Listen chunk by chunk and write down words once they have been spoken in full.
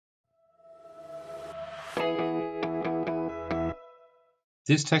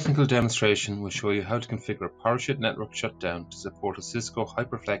This technical demonstration will show you how to configure a PowerChute network shutdown to support a Cisco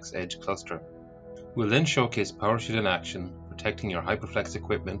HyperFlex Edge cluster. We'll then showcase PowerChute in action, protecting your HyperFlex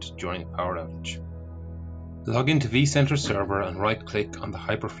equipment during a power outage. Log into vCenter Server and right-click on the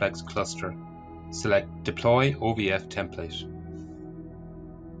HyperFlex cluster. Select Deploy OVF Template.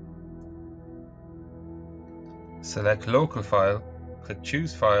 Select Local File, click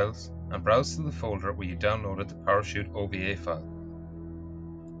Choose Files, and browse to the folder where you downloaded the PowerChute OVA file.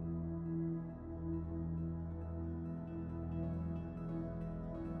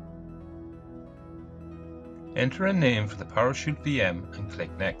 Enter a name for the PowerChute VM and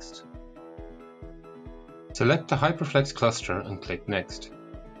click Next. Select the HyperFlex cluster and click Next.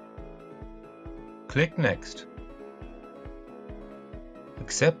 Click Next.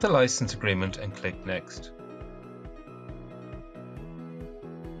 Accept the license agreement and click Next.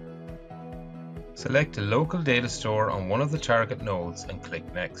 Select a local data store on one of the target nodes and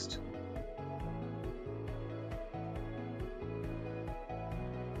click Next.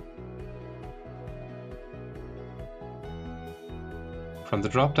 From the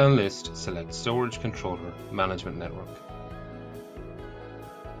drop-down list, select Storage Controller Management Network.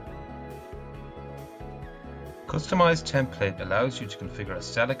 Customized template allows you to configure a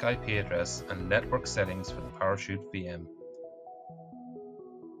static IP address and network settings for the PowerChute VM.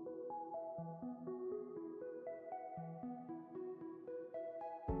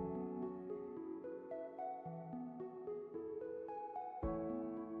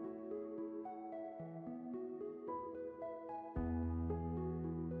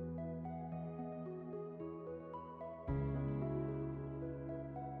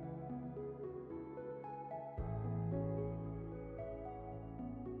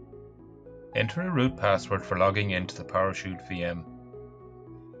 Enter a root password for logging into the PowerChute VM.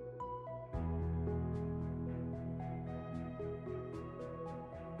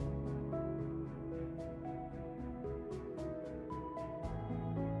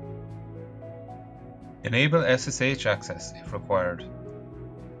 Enable SSH access if required.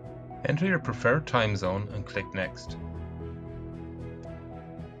 Enter your preferred time zone and click Next.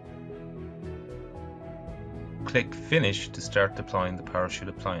 Click Finish to start deploying the PowerChute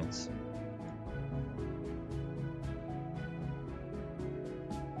appliance.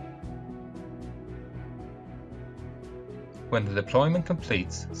 When the deployment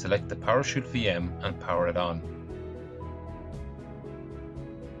completes, select the PowerChute VM and power it on.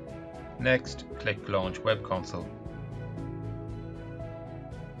 Next, click Launch Web Console.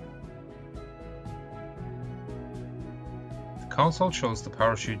 The console shows the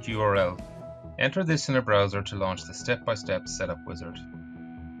PowerChute URL. Enter this in a browser to launch the step-by-step setup wizard.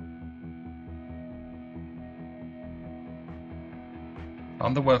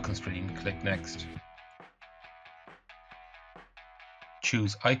 On the welcome screen, click Next.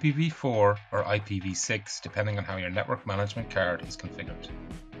 Choose IPv4 or IPv6 depending on how your network management card is configured.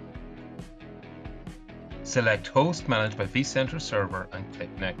 Select Host managed by vCenter Server and click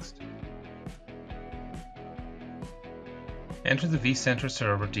Next. Enter the vCenter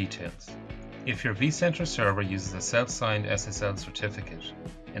Server details. If your vCenter server uses a self-signed SSL certificate,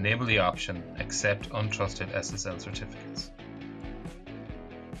 enable the option Accept Untrusted SSL Certificates.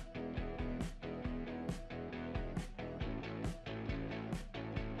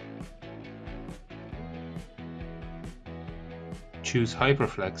 Choose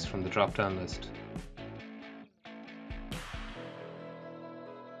HyperFlex from the drop-down list.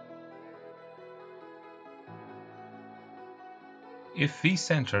 If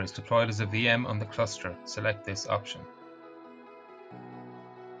vCenter is deployed as a VM on the cluster, select this option.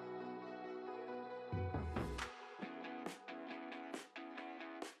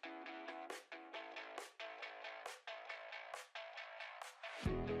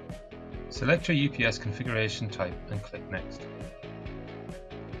 Select your UPS configuration type and click Next.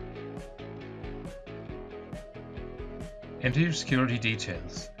 Enter your security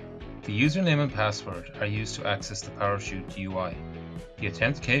details. The username and password are used to access the PowerChute UI. The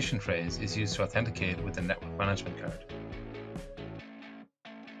authentication phrase is used to authenticate with the network management card.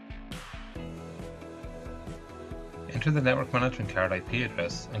 Enter the network management card IP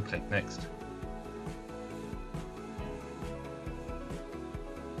address and click Next.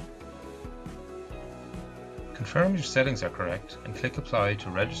 Confirm your settings are correct and click Apply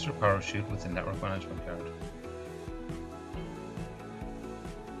to register PowerChute with the network management card.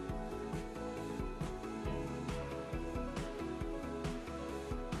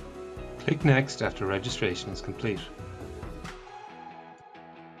 Click Next after registration is complete.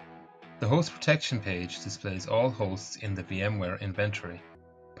 The host protection page displays all hosts in the VMware inventory.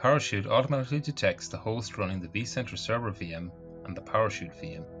 PowerChute automatically detects the host running the vCenter Server VM and the PowerChute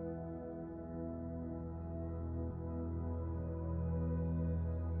VM.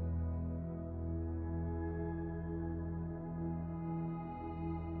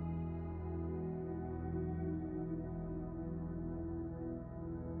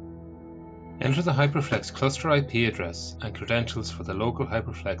 Enter the HyperFlex cluster IP address and credentials for the local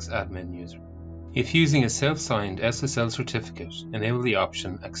HyperFlex admin user. If using a self-signed SSL certificate, enable the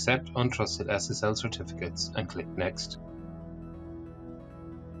option Accept Untrusted SSL Certificates and click Next.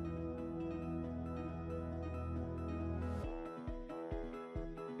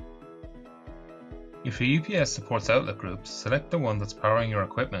 If your UPS supports outlet groups, select the one that's powering your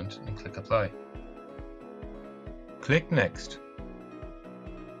equipment and click Apply. Click Next.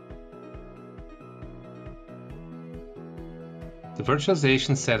 The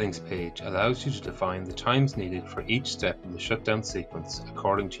virtualization settings page allows you to define the times needed for each step in the shutdown sequence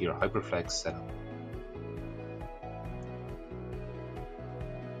according to your HyperFlex setup.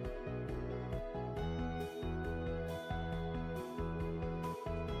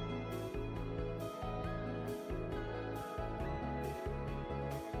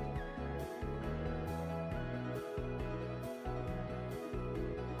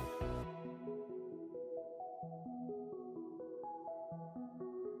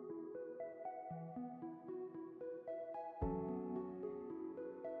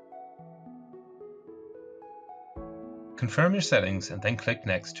 Confirm your settings and then click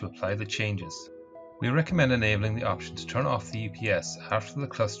Next to apply the changes. We recommend enabling the option to turn off the UPS after the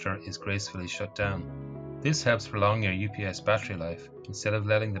cluster is gracefully shut down. This helps prolong your UPS battery life instead of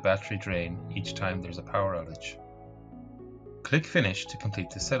letting the battery drain each time there's a power outage. Click Finish to complete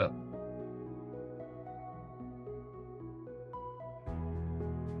the setup.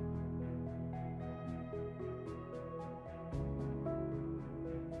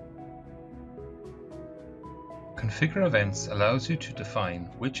 Configure Events allows you to define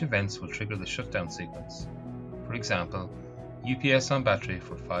which events will trigger the shutdown sequence. For example, UPS on battery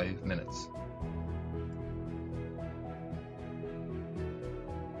for 5 minutes.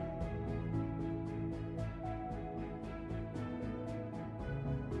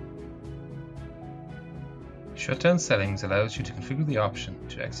 Shutdown Settings allows you to configure the option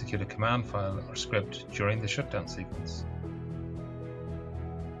to execute a command file or script during the shutdown sequence.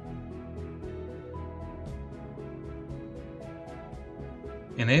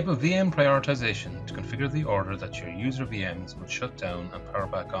 Enable VM prioritization to configure the order that your user VMs will shut down and power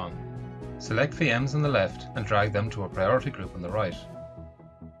back on. Select VMs on the left and drag them to a priority group on the right.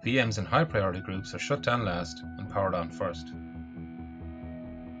 VMs in high priority groups are shut down last and powered on first.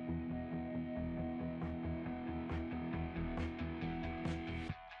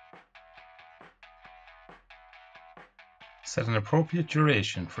 Set an appropriate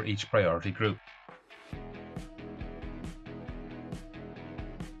duration for each priority group.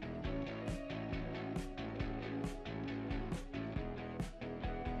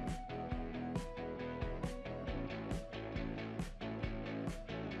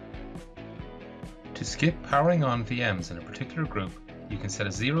 To skip powering on VMs in a particular group, you can set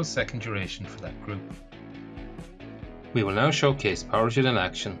a 0-second duration for that group. We will now showcase PowerChute in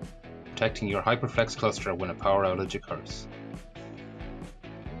action, protecting your HyperFlex cluster when a power outage occurs.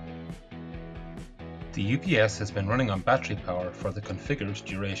 The UPS has been running on battery power for the configured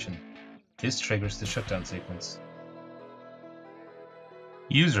duration. This triggers the shutdown sequence.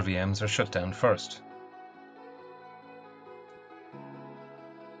 User VMs are shut down first.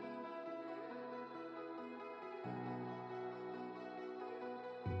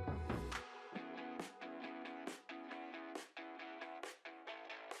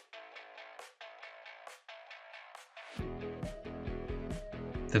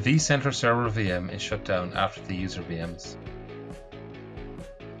 The vCenter server VM is shut down after the user VMs.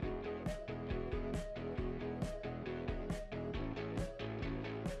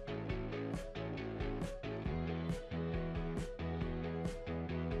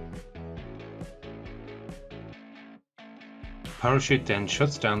 PowerChute then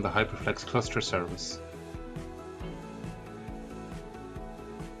shuts down the HyperFlex cluster service.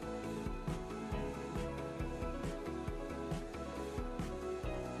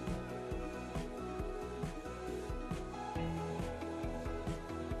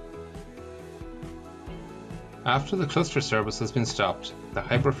 After the cluster service has been stopped, the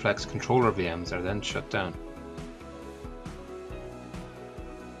HyperFlex controller VMs are then shut down.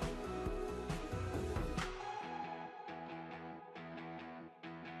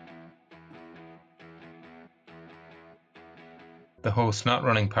 The host not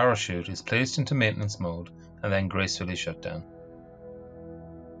running PowerChute is placed into maintenance mode and then gracefully shut down.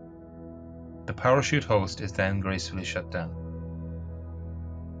 The PowerChute host is then gracefully shut down.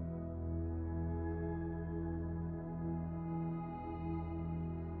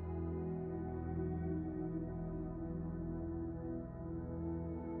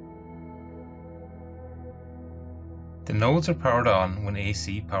 The nodes are powered on when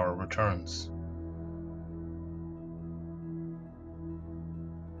AC power returns.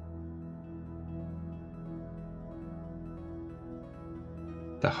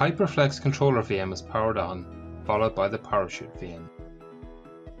 The HyperFlex controller VM is powered on, followed by the PowerChute VM.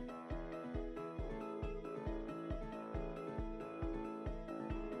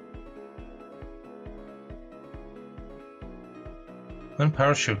 When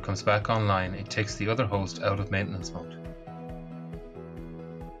PowerChute comes back online, it takes the other host out of maintenance mode.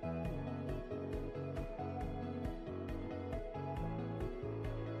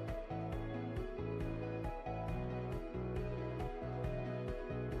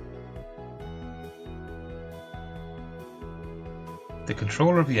 The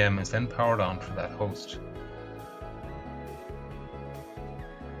controller VM is then powered on for that host.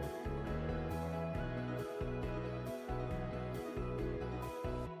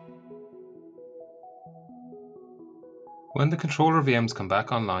 When the controller VMs come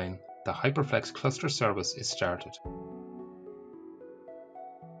back online, the HyperFlex cluster service is started.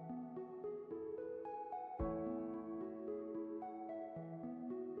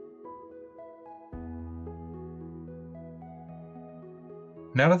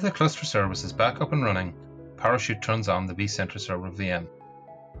 Now that the cluster service is back up and running, PowerChute turns on the vCenter server VM.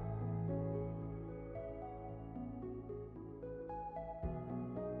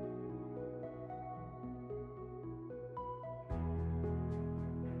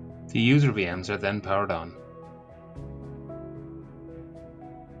 The user VMs are then powered on.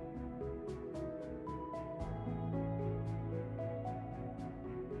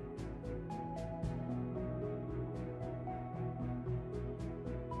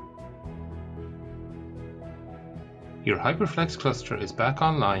 Your HyperFlex cluster is back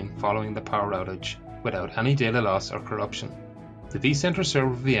online following the power outage without any data loss or corruption. The vCenter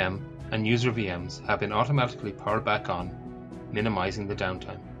server VM and user VMs have been automatically powered back on, minimizing the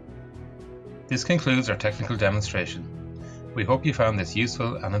downtime. This concludes our technical demonstration. We hope you found this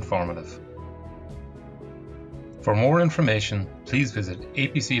useful and informative. For more information, please visit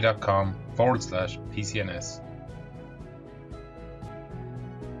apc.com/PCNS.